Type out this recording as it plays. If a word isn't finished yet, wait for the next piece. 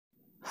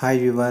Hi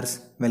viewers,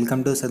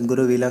 welcome to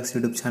Sadhguru Vlogs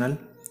YouTube channel.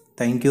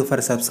 Thank you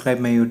for subscribe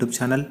my YouTube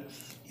channel.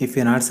 If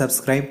you not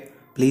subscribed,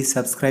 please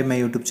subscribe my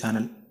YouTube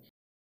channel.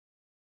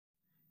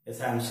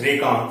 Yes, I am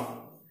Srikanth,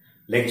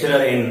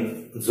 lecturer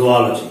in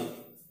zoology.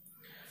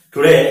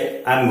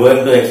 Today I am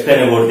going to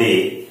explain about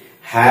the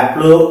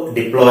Haplo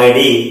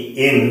Diploidy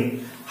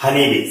in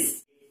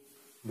honeybees,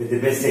 with the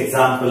best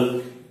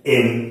example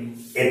in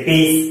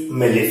Apis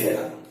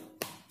mellifera,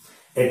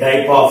 a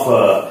type of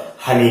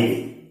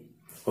honeybee.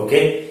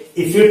 Okay.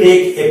 If you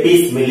take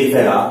Apis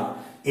mellifera,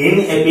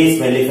 in Apis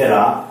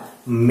mellifera,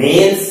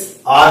 males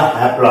are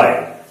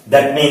haploid.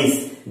 That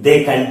means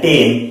they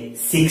contain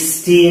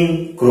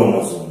 16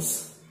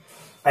 chromosomes.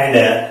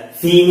 And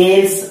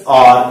females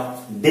are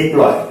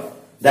diploid.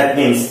 That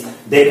means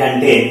they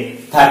contain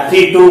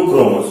 32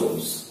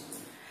 chromosomes.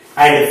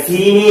 And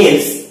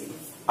females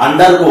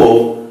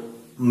undergo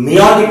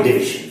meiotic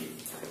division.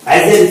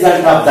 As a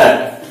result of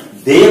that,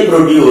 they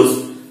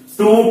produce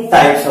two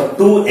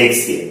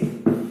eggs here.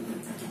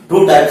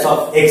 Two types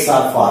of eggs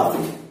are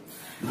formed,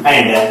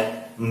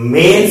 and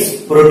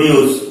males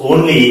produce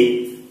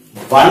only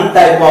one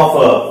type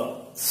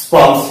of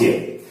sperms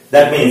here.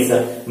 That means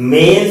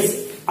males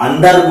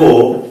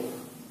undergo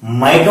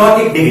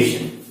mitotic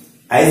division.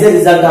 As a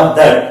result of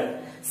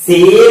that,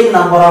 same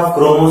number of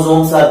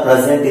chromosomes are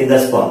present in the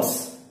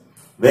sperms,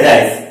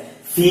 whereas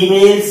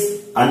females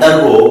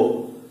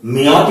undergo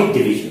meiotic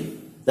division.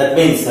 That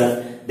means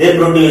they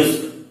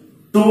produce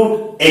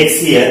two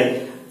eggs here.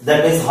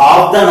 That means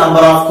half the number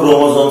of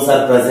chromosomes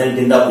are present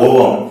in the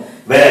ovum,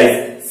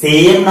 whereas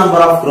same number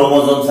of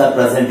chromosomes are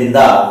present in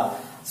the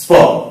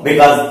sperm,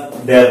 because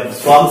the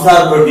sperms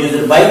are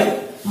produced by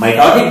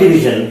mitotic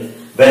division,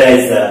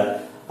 whereas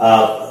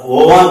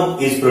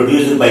ovum is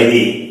produced by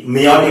the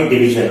meiotic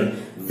division,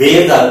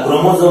 where the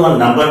chromosomal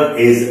number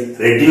is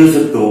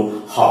reduced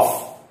to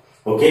half.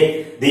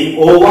 Okay, the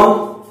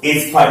ovum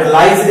is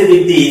fertilized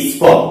with the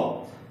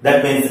sperm.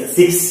 That means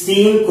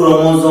 16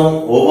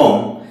 chromosome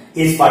ovum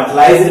is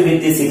fertilized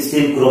with the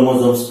 16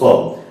 chromosome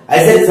sperm.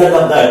 As a result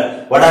of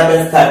that, what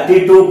happens?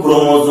 32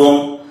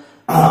 chromosome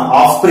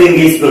offspring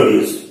is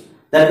produced.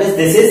 That means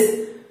this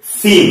is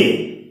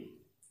female.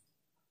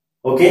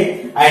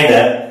 Okay,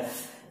 and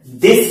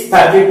this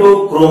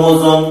 32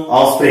 chromosome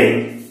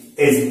offspring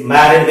is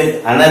married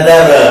with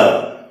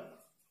another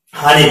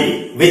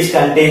honeybee which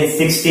contains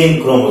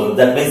 16 chromosomes.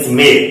 That means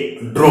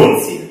male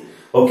drones here.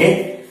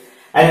 Okay,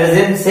 and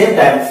at the same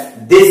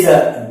time, this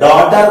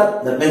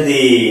daughter, that means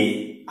the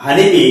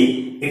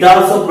honeybee, it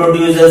also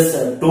produces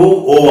two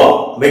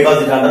ova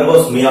because it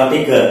undergoes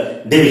meiotic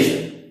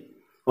division.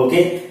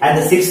 Okay, and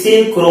the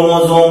 16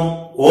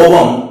 chromosome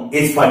ovum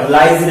is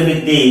fertilized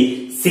with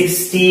the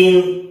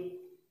 16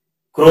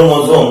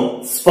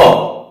 chromosome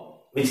sperm,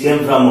 which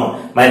came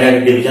from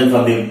meiotic division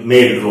from the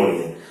male drone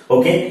here.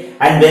 Okay,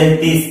 and when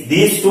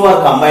these two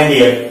are combined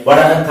here, what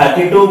are the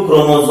 32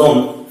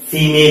 chromosome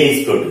female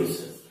is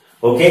produced.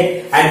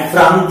 Okay, and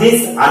from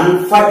this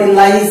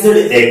unfertilized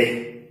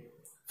egg,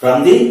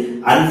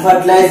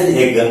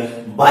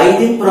 by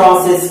the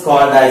process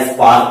called as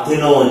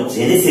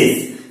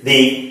Parthenogenesis,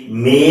 the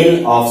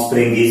male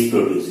offspring is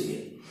produced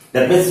here.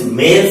 That means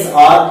males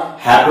are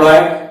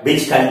haploid,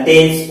 which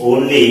contains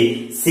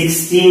only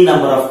 16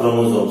 number of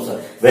chromosomes,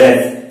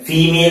 whereas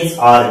females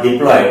are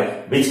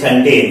diploid, which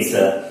contains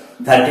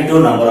 32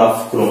 number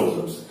of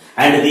chromosomes.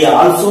 And we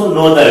also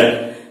know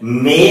that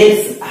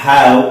males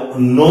have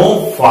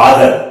no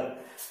father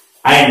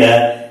and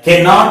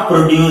cannot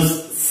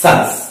produce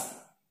sons.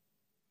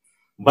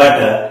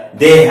 But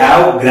they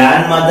have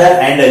grandmother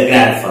and a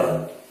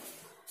grandfather.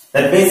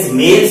 That means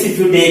males, if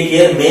you take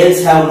here,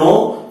 males have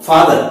no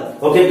father.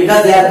 Okay,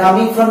 because they are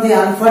coming from the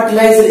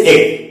unfertilized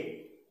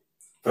egg.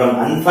 From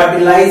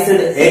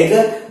unfertilized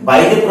egg,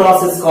 by the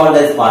process called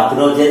as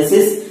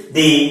Parthenogenesis,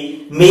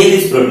 the male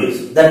is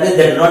produced. That means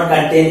they do not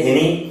contain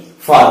any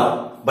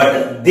father.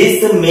 But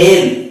this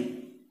male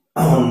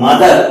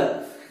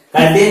mother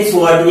contains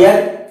what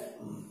here?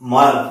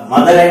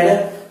 Mother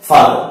and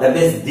father. That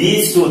means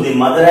these two, the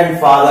mother and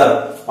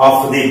father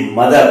of the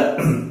mother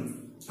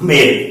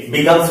male,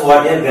 becomes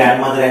what here?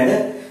 Grandmother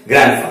and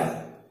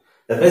grandfather.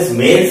 That means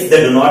males,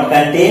 they do not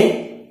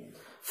contain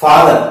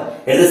father.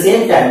 At the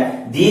same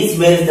time, these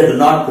males, they do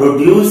not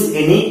produce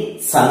any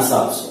sons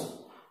also,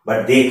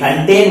 but they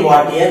contain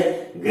what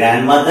here?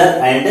 Grandmother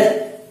and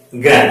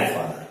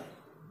grandfather.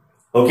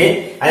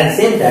 Okay, and at the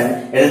same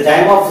time, at the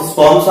time of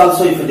sperms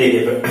also, if you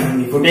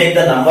take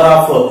the number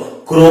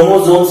of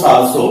chromosomes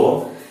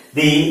also,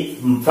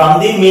 from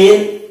the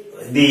male,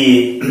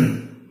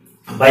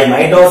 by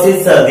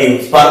mitosis,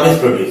 the sperm is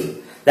produced.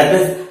 That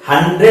means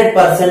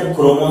 100%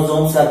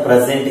 chromosomes are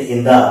present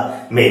in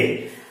the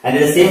male, and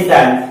at the same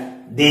time,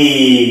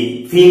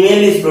 the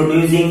female is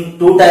producing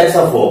two types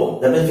of ova.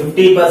 That means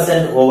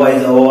 50%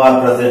 ova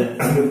are present,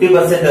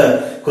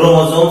 50%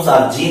 chromosomes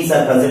or genes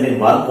are present in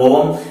one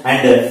ovum,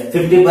 and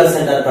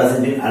 50% are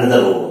present in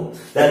another ovum.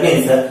 That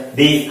means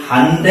the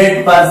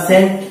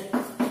 100%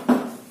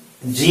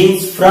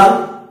 genes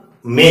from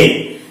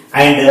male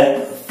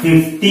and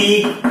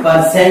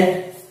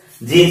 50%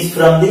 genes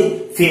from the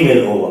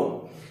female ovum.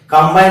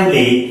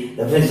 Combinedly,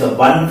 that means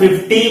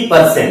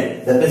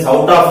 150%, that means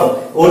out of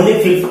only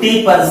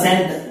 50%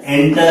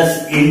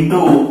 enters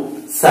into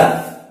sun.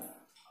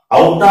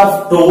 Out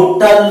of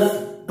total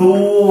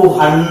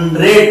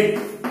 200%,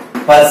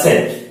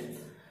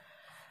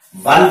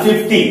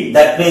 150,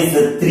 that means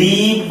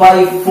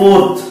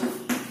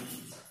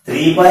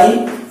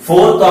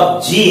 3/4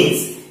 of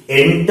genes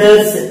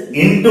enters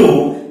into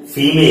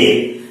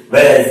female,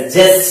 whereas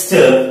just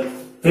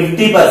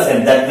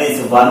 50%, that means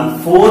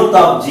 1/4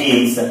 of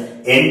genes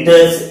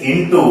enters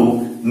into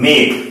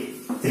male.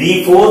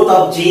 3/4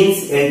 of genes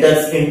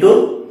enters into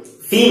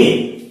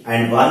female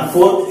and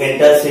 1/4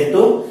 enters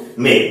into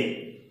male.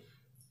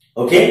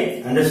 Okay,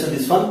 understood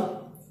this one?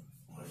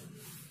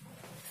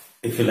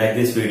 If you like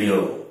this video,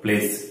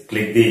 please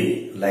click the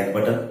like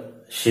button,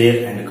 share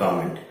and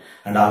comment,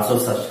 and also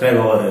subscribe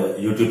our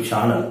YouTube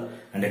channel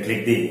and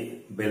click the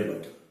bell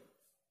button.